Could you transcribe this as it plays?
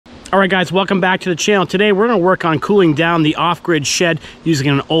All right, guys, welcome back to the channel. Today, we're going to work on cooling down the off-grid shed using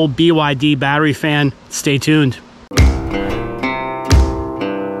an old BYD battery fan. Stay tuned.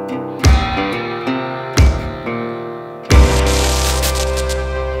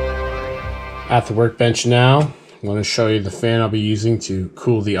 At the workbench now, I'm going to show you the fan I'll be using to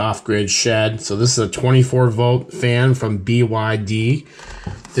cool the off-grid shed. So this is a 24-volt fan from BYD.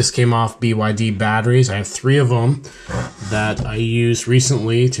 This came off BYD batteries. I have 3 of them that I used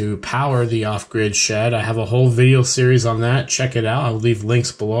recently to power the off-grid shed. I have a whole video series on that. Check it out. I'll leave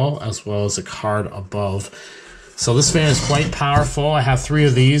links below as well as a card above. So this fan is quite powerful. I have 3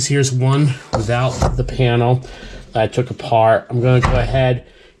 of these. Here's one without the panel that I took apart. I'm going to go ahead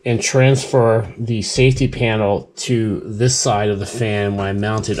and transfer the safety panel to this side of the fan when I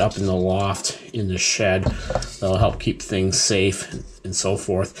mount it up in the loft in the shed. That'll help keep things safe and so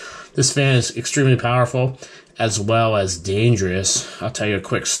forth. This fan is extremely powerful as well as dangerous. I'll tell you a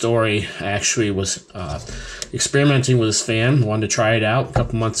quick story. I actually was experimenting with this fan, wanted to try it out a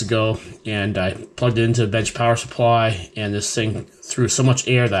couple months ago, and I plugged it into a bench power supply, and this thing threw so much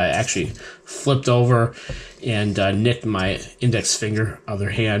air that I actually flipped over and nicked my index finger, other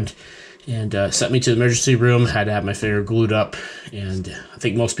hand, and sent me to the emergency room. Had to have my finger glued up, and I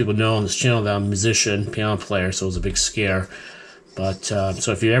think most people know on this channel that I'm a musician, piano player, so it was a big scare. But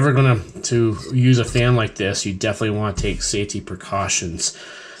so if you're ever going to use a fan like this, you definitely want to take safety precautions.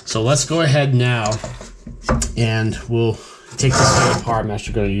 So let's go ahead now, and we'll take this fan apart. I'm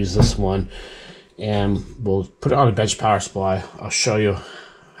actually going to use this one, and we'll put it on a bench power supply. I'll show you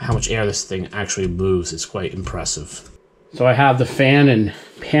how much air this thing actually moves. It's quite impressive. So I have the fan and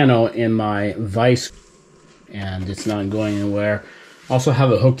panel in my vise, and it's not going anywhere. Also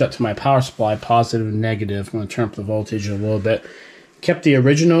have it hooked up to my power supply, positive and negative. I'm going to turn up the voltage a little bit. Kept the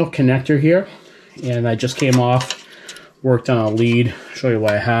original connector here, and I just came off, worked on a lead. Show you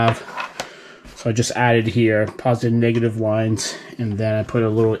what I have. So I just added here positive and negative lines, and then I put a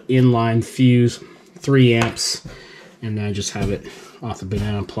little inline fuse, 3 amps, and then I just have it off the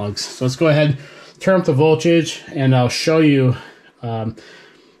banana plugs. So let's go ahead, turn up the voltage, and I'll show you the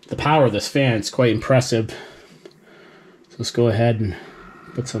power of this fan. It's quite impressive. So let's go ahead and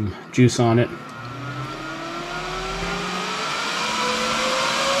put some juice on it.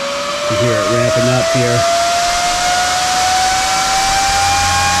 You hear it ramping up here.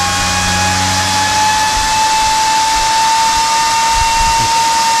 It's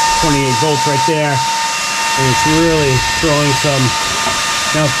 28 volts right there. And it's really throwing some.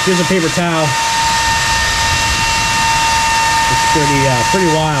 Now here's a paper towel. It's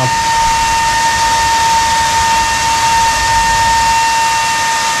pretty wild.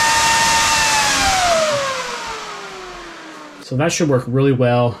 So that should work really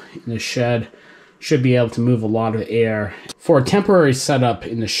well in the shed. Should be able to move a lot of air. For a temporary setup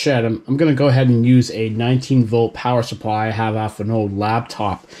in the shed, I'm going to go ahead and use a 19-volt power supply I have off an old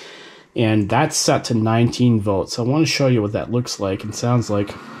laptop. And that's set to 19 volts. So I want to show you what that looks like and sounds like.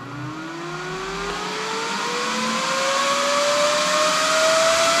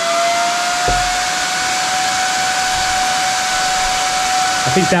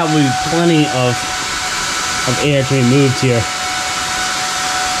 I think that will be plenty of air to be moved here.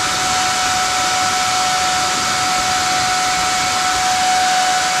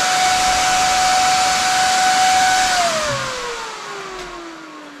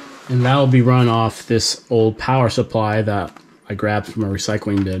 And that will be run off this old power supply that I grabbed from a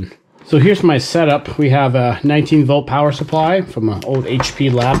recycling bin. So here's my setup. We have a 19-volt power supply from an old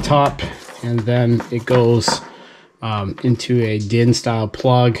HP laptop, and then it goes into a DIN style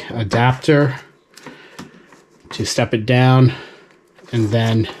plug adapter to step it down, and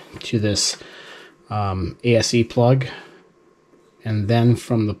then to this ASE plug, and then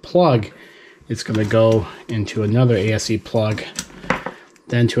from the plug it's going to go into another ASE plug,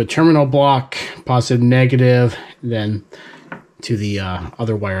 then to a terminal block, positive, negative, then to the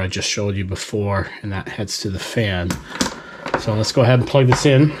other wire I just showed you before, and that heads to the fan. So let's go ahead and plug this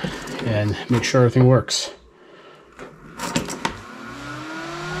in and make sure everything works.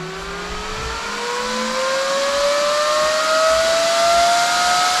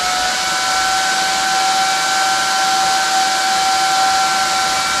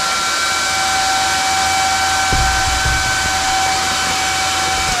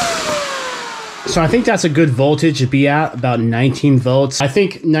 So I think that's a good voltage to be at, about 19 volts. I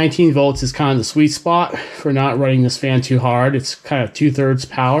think 19 volts is kind of the sweet spot for not running this fan too hard. It's kind of 2/3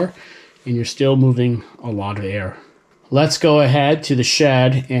 power, and you're still moving a lot of air. Let's go ahead to the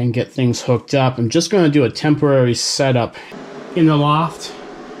shed and get things hooked up. I'm just going to do a temporary setup in the loft.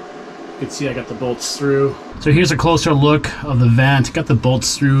 You can see I got the bolts through. So here's a closer look of the vent. Got the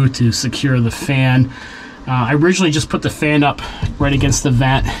bolts through to secure the fan. I originally just put the fan up right against the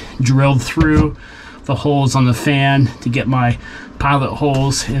vent, drilled through the holes on the fan to get my pilot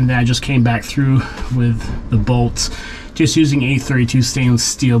holes, and then I just came back through with the bolts, just using A32 stainless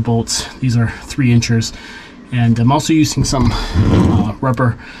steel bolts. These are 3 inches, and I'm also using some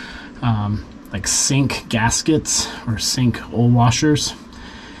rubber like sink gaskets or sink oil washers,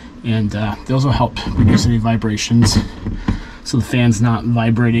 and those will help reduce any vibrations so the fan's not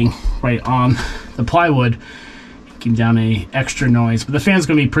vibrating right on the plywood, keep down any extra noise. But the fan's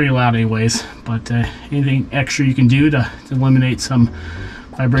going to be pretty loud anyways, but anything extra you can do to eliminate some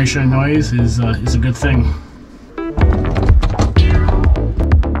vibration and noise is a good thing.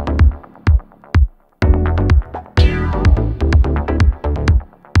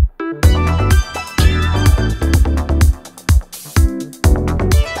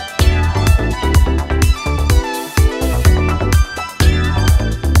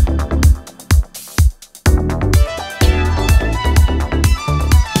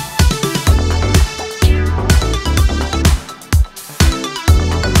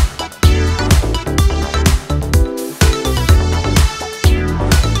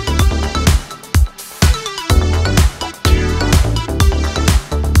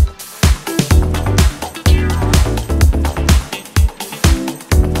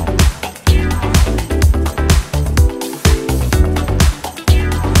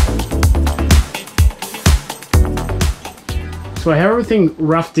 So I have everything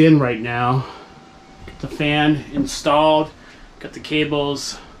roughed in right now. Got the fan installed, got the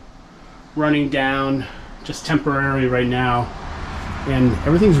cables running down just temporarily right now, and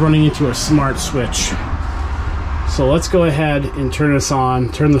everything's running into a smart switch. So let's go ahead and turn this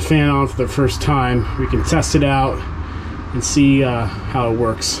on, turn the fan on for the first time. We can test it out and see how it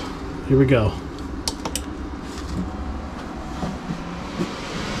works. Here we go.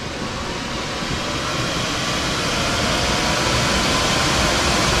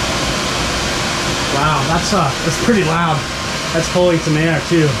 Wow, that's pretty loud. That's pulling some air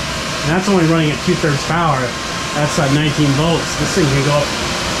too. And that's only running at 2/3 power. That's 19 volts. This thing can go up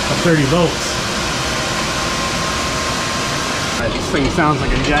to 30 volts. This thing sounds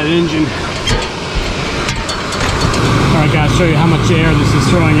like a jet engine. Alright guys, show you how much air this is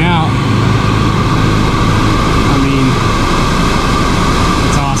throwing out. I mean,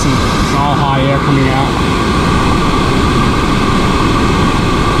 it's awesome. It's all hot air coming out.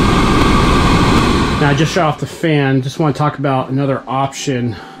 Now I just shut off the fan. Just want to talk about another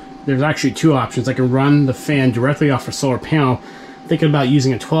option. There's actually 2 options. I can run the fan directly off a solar panel. I'm thinking about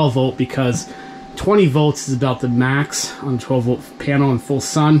using a 12 volt because 20 volts is about the max on a 12 volt panel in full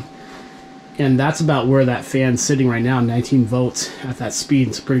sun. And that's about where that fan's sitting right now, 19 volts at that speed.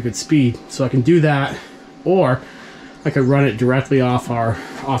 It's a pretty good speed. So I can do that, or I could run it directly off our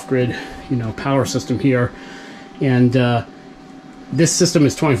off-grid, power system here. And this system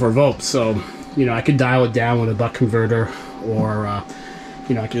is 24 volts, so I could dial it down with a buck converter, or I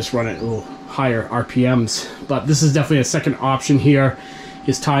could just run it a little higher RPMs. But this is definitely a second option here,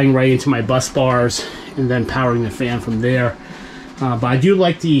 is tying right into my bus bars and then powering the fan from there. But I do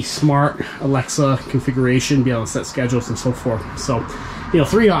like the smart Alexa configuration, be able to set schedules and so forth. So,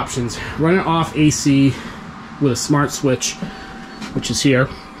 3 options: run it off AC with a smart switch, which is here,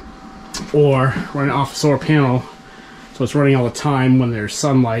 or run it off a solar panel, so it's running all the time when there's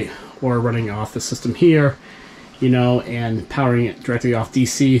sunlight, or running off the system here, and powering it directly off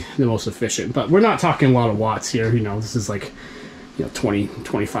DC, the most efficient. But we're not talking a lot of watts here. This is like 20,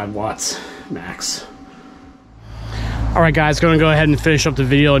 25 watts max. All right, guys, going to go ahead and finish up the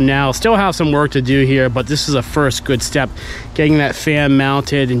video now. Still have some work to do here, but this is a first good step, getting that fan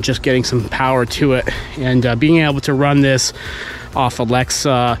mounted and just getting some power to it, and being able to run this off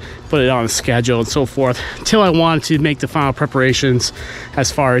Alexa, put it on a schedule and so forth, until I wanted to make the final preparations as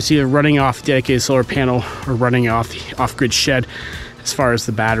far as either running off a dedicated solar panel or running off the off-grid shed as far as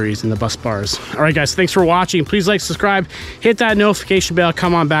the batteries and the bus bars. All right, guys, thanks for watching. Please like, subscribe, hit that notification bell,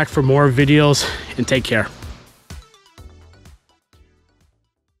 come on back for more videos, and take care.